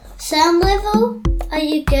Sound level? Are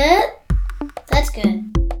you good? That's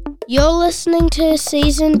good. You're listening to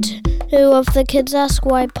Season 2 of the Kids Ask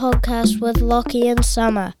Why podcast with Lockie and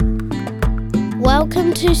Summer.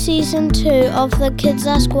 Welcome to Season 2 of the Kids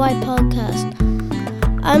Ask Why podcast.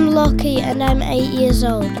 I'm Lockie and I'm 8 years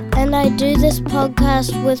old, and I do this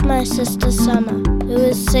podcast with my sister Summer, who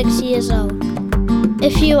is 6 years old.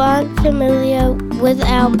 If you aren't familiar with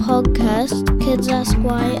our podcast, Kids Ask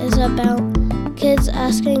Why is about kids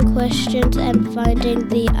asking questions and finding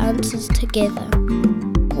the answers together.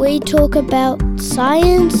 We talk about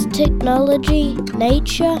science, technology,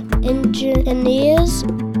 nature, engineers,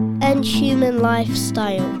 and human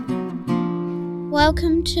lifestyle.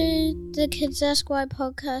 Welcome to the Kids Ask Why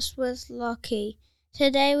podcast with Lockie.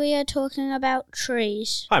 Today we are talking about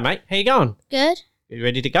trees. Hi mate, how you going? Good? You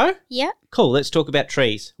ready to go? Yep. Cool, let's talk about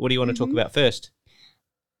trees. What do you want to talk about first?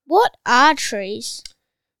 What are trees?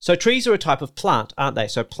 So trees are a type of plant, aren't they?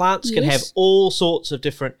 So plants can have Yes. all sorts of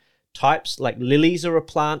different types, like lilies are a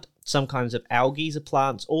plant, some kinds of algae are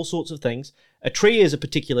plants, all sorts of things. A tree is a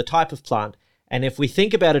particular type of plant. And if we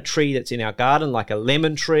think about a tree that's in our garden, like a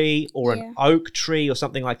lemon tree or an oak tree or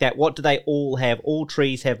something like that, what do they all have? All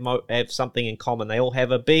trees have something in common. They all have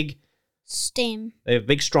a big Stem. They have a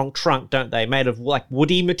big, strong trunk, don't they? Made of like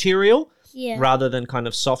woody material rather than kind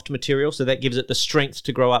of soft material. So that gives it the strength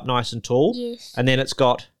to grow up nice and tall. Yes. And then it's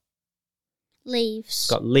got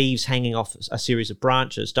Leaves. leaves hanging off a series of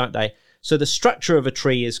branches, don't they? So the structure of a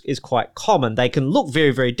tree is quite common. They can look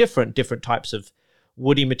very, very different types of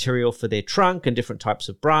woody material for their trunk and different types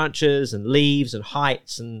of branches and leaves and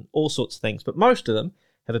heights and all sorts of things. But most of them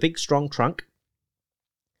have a big, strong trunk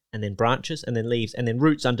and then branches and then leaves and then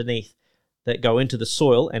roots underneath that go into the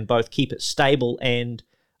soil and both keep it stable and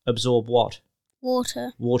absorb what?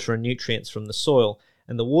 Water. Water and nutrients from the soil.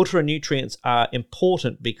 And the water and nutrients are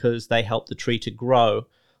important because they help the tree to grow.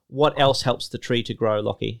 What else helps the tree to grow,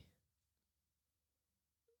 Lockie?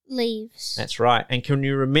 Leaves. That's right. And can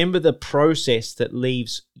you remember the process that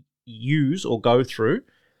leaves use or go through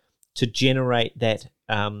to generate that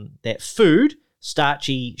that food,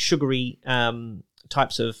 starchy, sugary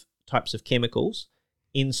types of chemicals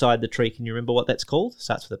inside the tree? Can you remember what that's called?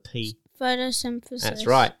 Starts with a P. Photosynthesis. That's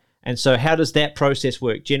right. And so how does that process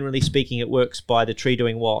work? Generally speaking, it works by the tree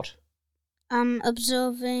doing what?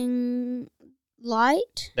 Absorbing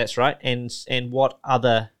light. That's right. And what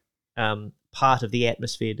other part of the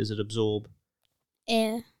atmosphere does it absorb?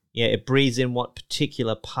 Air. Yeah, it breathes in what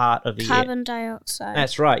particular part of the air? Carbon dioxide.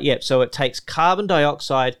 That's right, yeah. So it takes carbon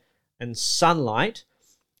dioxide and sunlight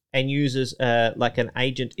and uses like an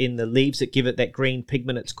agent in the leaves that give it that green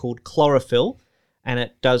pigment. It's called chlorophyll. And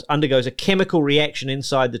it undergoes a chemical reaction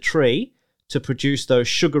inside the tree to produce those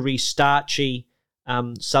sugary, starchy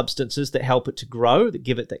substances that help it to grow, that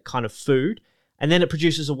give it that kind of food. And then it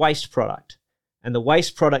produces a waste product. And the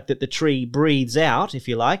waste product that the tree breathes out, if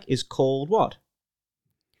you like, is called what?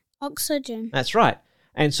 Oxygen. That's right.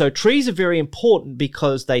 And so trees are very important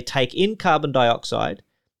because they take in carbon dioxide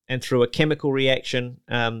and through a chemical reaction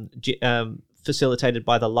facilitated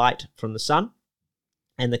by the light from the sun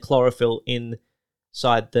and the chlorophyll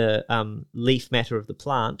inside the leaf matter of the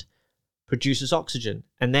plant produces oxygen.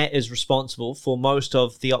 And that is responsible for most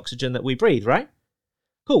of the oxygen that we breathe, right?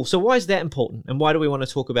 Cool. So why is that important? And why do we want to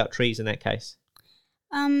talk about trees in that case?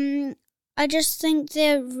 I just think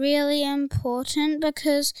they're really important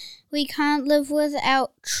because we can't live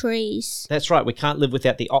without trees. That's right. We can't live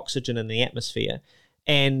without the oxygen in the atmosphere.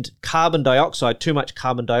 And carbon dioxide, too much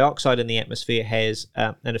carbon dioxide in the atmosphere has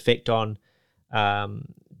an effect on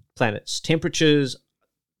planet's temperatures,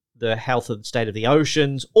 the health of the state of the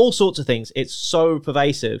oceans, all sorts of things. It's so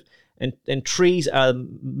pervasive. And trees are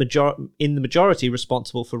in the majority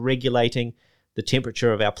responsible for regulating the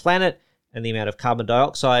temperature of our planet and the amount of carbon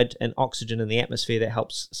dioxide and oxygen in the atmosphere that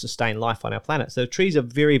helps sustain life on our planet. So trees are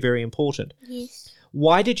very, very important. Yes.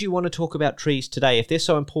 Why did you want to talk about trees today? If they're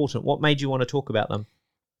so important, what made you want to talk about them?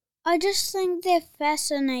 I just think they're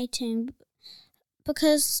fascinating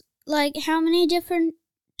because, like, how many different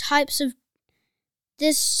types of...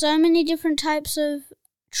 There's so many different types of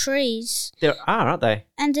trees. There are, aren't they?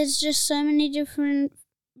 And there's just so many different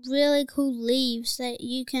really cool leaves that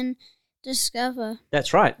you can discover.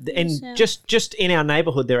 That's right. And So- just in our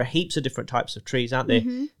neighbourhood, there are heaps of different types of trees, aren't there?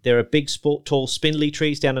 Mhm. There are big, tall, spindly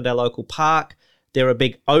trees down at our local park. There are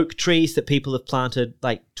big oak trees that people have planted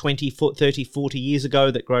like 20, 30, 40 years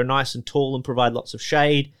ago that grow nice and tall and provide lots of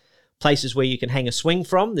shade. Places where you can hang a swing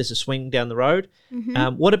from. There's a swing down the road.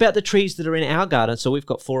 Mhm. What about the trees that are in our garden? So we've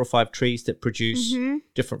got 4 or 5 trees that produce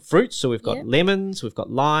different fruits. So we've got Yep. lemons, we've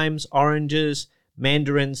got limes, oranges,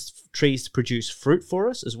 mandarins, trees to produce fruit for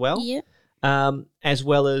us as well. Yep. as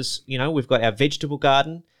well as, we've got our vegetable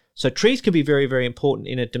garden. So trees can be very, very important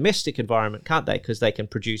in a domestic environment, can't they? Because they can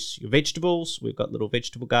produce your vegetables. We've got little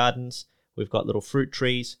vegetable gardens. We've got little fruit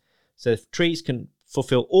trees. So trees can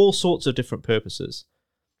fulfill all sorts of different purposes.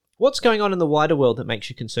 What's going on in the wider world that makes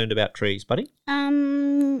you concerned about trees, buddy?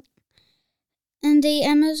 In the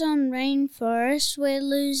Amazon rainforest, we're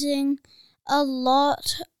losing a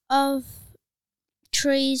lot of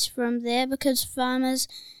trees from there because farmers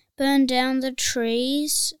burn down the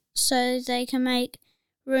trees so they can make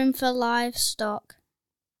room for livestock.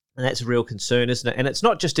 And that's a real concern, isn't it? And it's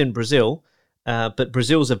not just in Brazil, but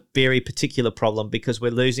Brazil's a very particular problem because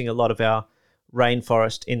we're losing a lot of our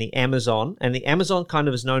rainforest in the Amazon. And the Amazon kind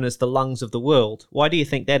of is known as the lungs of the world. Why do you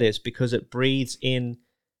think that is? Because it breathes in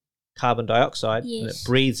carbon dioxide and it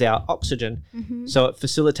breathes out oxygen. So it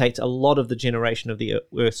facilitates a lot of the generation of the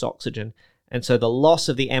Earth's oxygen. And so the loss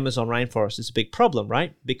of the Amazon rainforest is a big problem,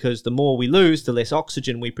 right? Because the more we lose, the less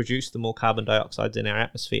oxygen we produce, the more carbon dioxide's in our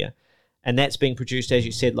atmosphere. And that's being produced, as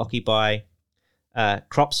you said, Lockie, by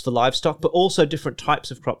crops for livestock, but also different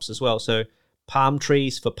types of crops as well. So palm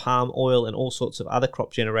trees for palm oil and all sorts of other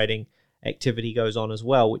crop generating activity goes on as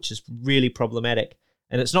well, which is really problematic.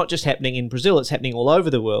 And it's not just happening in Brazil, it's happening all over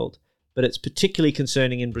the world, but it's particularly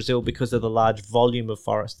concerning in Brazil because of the large volume of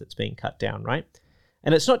forest that's being cut down, right?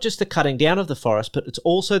 And it's not just the cutting down of the forest, but it's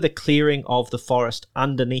also the clearing of the forest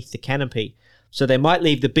underneath the canopy. So they might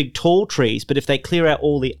leave the big tall trees, but if they clear out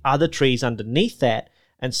all the other trees underneath that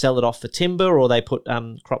and sell it off for timber, or they put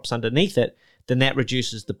crops underneath it, then that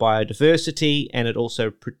reduces the biodiversity, and it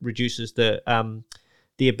also reduces the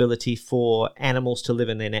ability for animals to live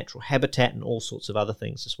in their natural habitat and all sorts of other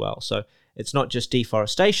things as well. So it's not just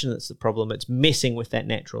deforestation that's the problem, it's messing with that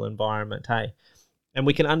natural environment, hey? And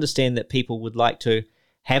we can understand that people would like to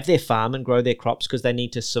have their farm and grow their crops because they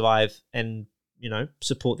need to survive and,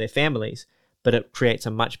 support their families, but it creates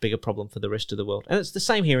a much bigger problem for the rest of the world. And it's the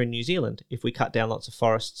same here in New Zealand. If we cut down lots of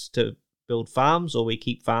forests to build farms, or we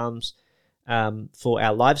keep farms for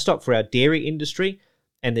our livestock, for our dairy industry,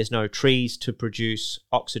 and there's no trees to produce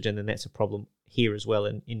oxygen, then that's a problem here as well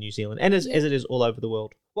in New Zealand, and as it is all over the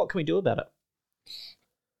world. What can we do about it?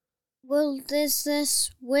 Well, there's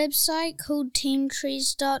this website called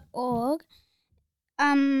teamtrees.org,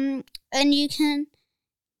 and you can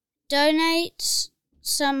donate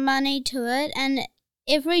some money to it, and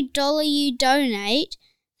every $1 you donate,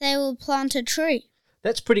 they will plant a tree.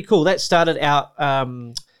 That's pretty cool. That started out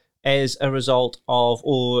as a result of,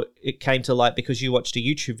 or it came to light because you watched a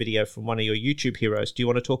YouTube video from one of your YouTube heroes. Do you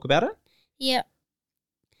want to talk about it? Yeah.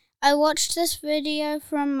 I watched this video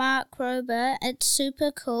from Mark Rober. It's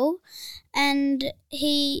super cool. And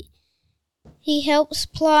he helps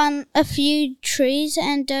plant a few trees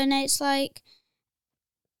and donates like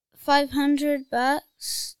 $500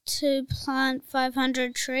 to plant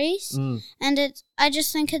 500 trees. And I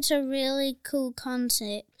just think it's a really cool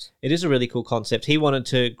concept. It is a really cool concept. He wanted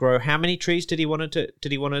to grow, how many trees did he want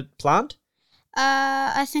to plant?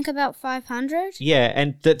 I think about 500. Yeah,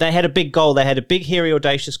 and they had a big goal. They had a big, hairy,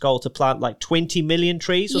 audacious goal to plant like 20 million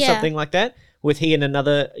trees or something like that, with he and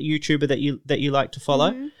another YouTuber that you like to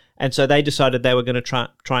follow. And so they decided they were going to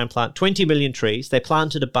try and plant 20 million trees. They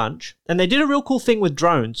planted a bunch, and they did a real cool thing with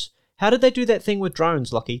drones. How did they do that thing with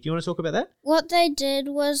drones, Lockie? Do you want to talk about that? What they did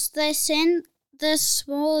was they sent this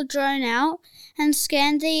small drone out and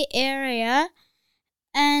scanned the area,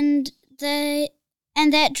 and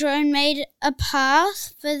that drone made a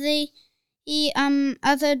path for the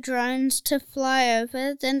other drones to fly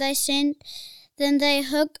over. Then they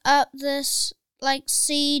hook up this like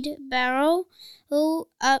seed barrel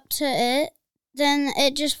up to it. Then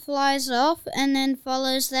it just flies off and then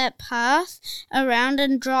follows that path around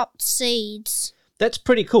and dropped seeds. That's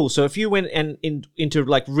pretty cool. So if you went into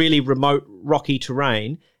like really remote rocky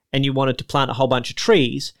terrain and you wanted to plant a whole bunch of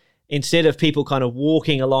trees, instead of people kind of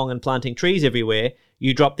walking along and planting trees everywhere,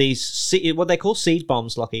 you drop these, what they call seed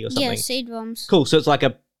bombs, Lockie, or something. Yeah, seed bombs. Cool. So it's like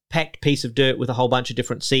a packed piece of dirt with a whole bunch of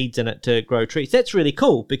different seeds in it to grow trees. That's really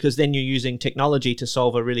cool because then you're using technology to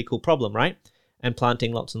solve a really cool problem, right? And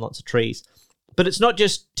planting lots and lots of trees. But it's not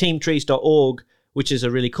just teamtrees.org, which is a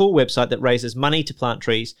really cool website that raises money to plant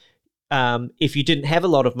trees. If you didn't have a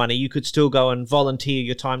lot of money, you could still go and volunteer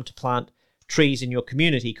your time to plant trees in your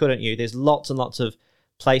community, couldn't you? There's lots and lots of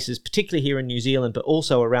places, particularly here in New Zealand, but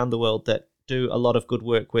also around the world, that do a lot of good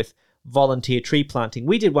work with volunteer tree planting.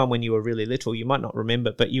 We did one when you were really little. You might not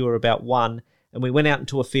remember, but you were about 1, and we went out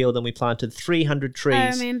into a field and we planted 300 trees. I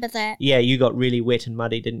remember that. Yeah, you got really wet and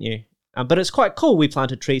muddy, didn't you? But it's quite cool. We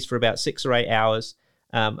planted trees for about 6 or 8 hours,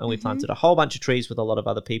 and we planted a whole bunch of trees with a lot of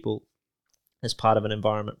other people as part of an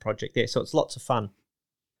environment project there. So it's lots of fun.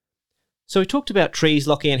 So we talked about trees,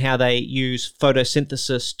 Lockie, and how they use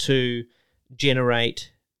photosynthesis to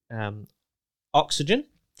generate oxygen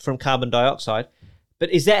from carbon dioxide. But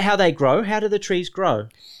is that how they grow? How do the trees grow?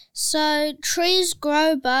 So trees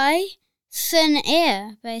grow by thin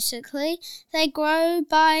air, basically. They grow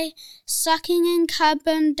by sucking in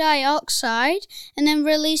carbon dioxide and then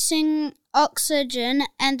releasing oxygen,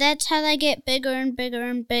 and that's how they get bigger and bigger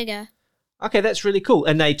and bigger. Okay, that's really cool.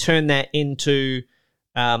 And they turn that into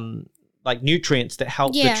like nutrients that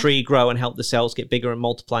help the tree grow and help the cells get bigger and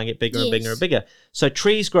multiply and get bigger and bigger and bigger. So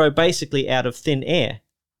trees grow basically out of thin air.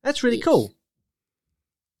 That's really cool.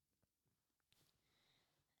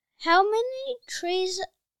 How many trees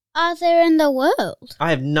are there in the world?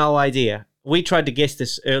 I have no idea. We tried to guess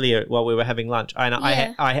this earlier while we were having lunch.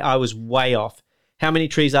 I was way off. How many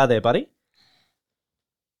trees are there, buddy?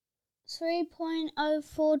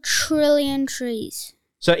 3.04 trillion trees.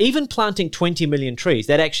 So even planting 20 million trees,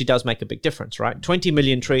 that actually does make a big difference, right? 20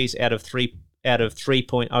 million trees out of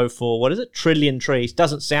 3.04, what is it? Trillion trees.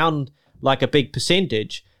 Doesn't sound like a big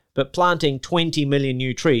percentage, but planting 20 million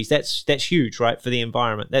new trees, that's huge, right, for the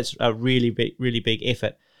environment. That's a really big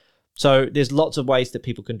effort. So there's lots of ways that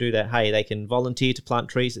people can do that. Hey, they can volunteer to plant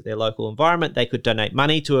trees at their local environment. They could donate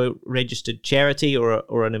money to a registered charity or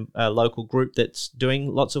a local group that's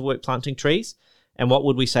doing lots of work planting trees. And what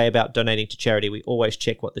would we say about donating to charity? We always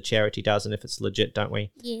check what the charity does and if it's legit, don't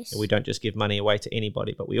we? Yes. And we don't just give money away to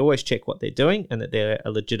anybody, but we always check what they're doing and that they're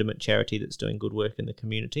a legitimate charity that's doing good work in the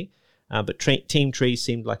community. But Team Trees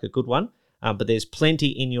seemed like a good one. But there's plenty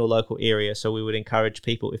in your local area, so we would encourage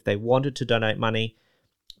people, if they wanted to donate money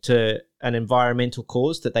to an environmental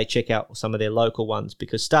cause, that they check out some of their local ones,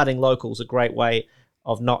 because starting local is a great way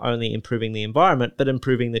of not only improving the environment, but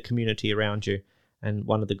improving the community around you. And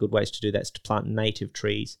one of the good ways to do that is to plant native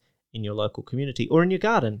trees in your local community or in your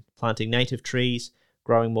garden, planting native trees,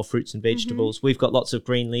 growing more fruits and vegetables. Mm-hmm. We've got lots of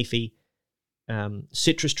green leafy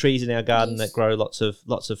citrus trees in our garden that grow lots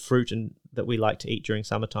of fruit and that we like to eat during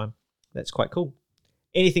summertime. That's quite cool.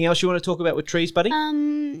 Anything else you want to talk about with trees, buddy?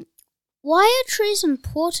 Why are trees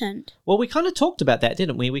important? Well, we kind of talked about that,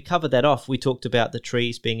 didn't we? We covered that off. We talked about the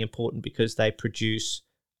trees being important because they produce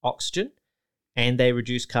oxygen and they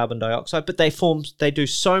reduce carbon dioxide, but they do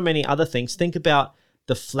so many other things. Think about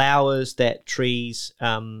the flowers that trees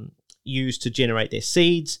use to generate their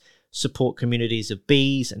seeds, support communities of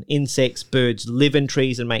bees and insects. Birds live in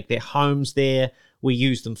trees and make their homes there. We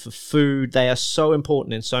use them for food. They are so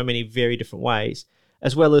important in so many very different ways,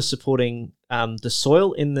 as well as supporting the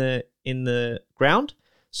soil in the ground.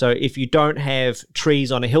 So if you don't have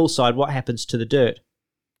trees on a hillside, what happens to the dirt?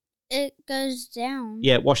 It goes down.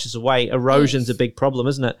 Yeah, it washes away. Erosion's a big problem,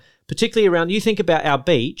 isn't it? Particularly around, you think about our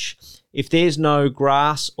beach, if there's no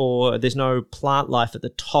grass or there's no plant life at the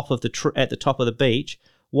top of the beach,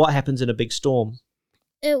 what happens in a big storm?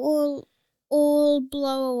 It will all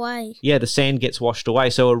blow away. Yeah, the sand gets washed away.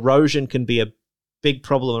 So erosion can be a big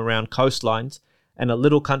problem around coastlines. And a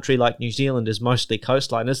little country like New Zealand is mostly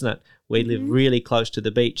coastline, isn't it? We live really close to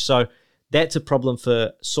the beach. So that's a problem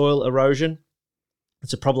for soil erosion.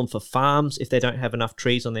 It's a problem for farms if they don't have enough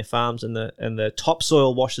trees on their farms and the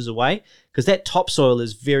topsoil washes away, because that topsoil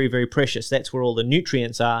is very, very precious. That's where all the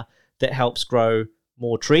nutrients are that helps grow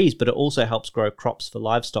more trees, but it also helps grow crops for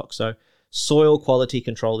livestock. So soil quality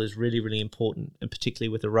control is really, really important, and particularly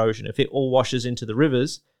with erosion. If it all washes into the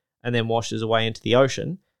rivers and then washes away into the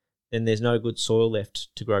ocean, then there's no good soil left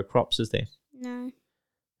to grow crops, is there? No.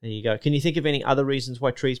 There you go. Can you think of any other reasons why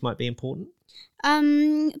trees might be important?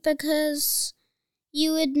 Because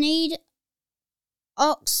you would need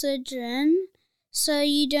oxygen, so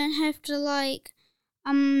you don't have to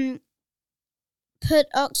put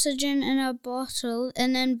oxygen in a bottle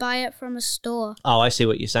and then buy it from a store. Oh, I see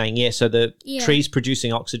what you're saying. Yeah, so the trees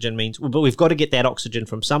producing oxygen means, but we've got to get that oxygen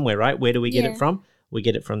from somewhere, right? Where do we get it from? We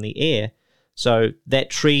get it from the air. So the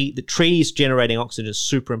trees generating oxygen is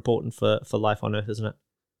super important for life on Earth, isn't it?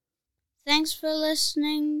 Thanks for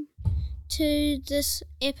listening to this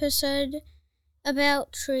episode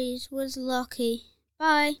about trees with Lockie.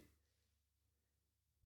 Bye.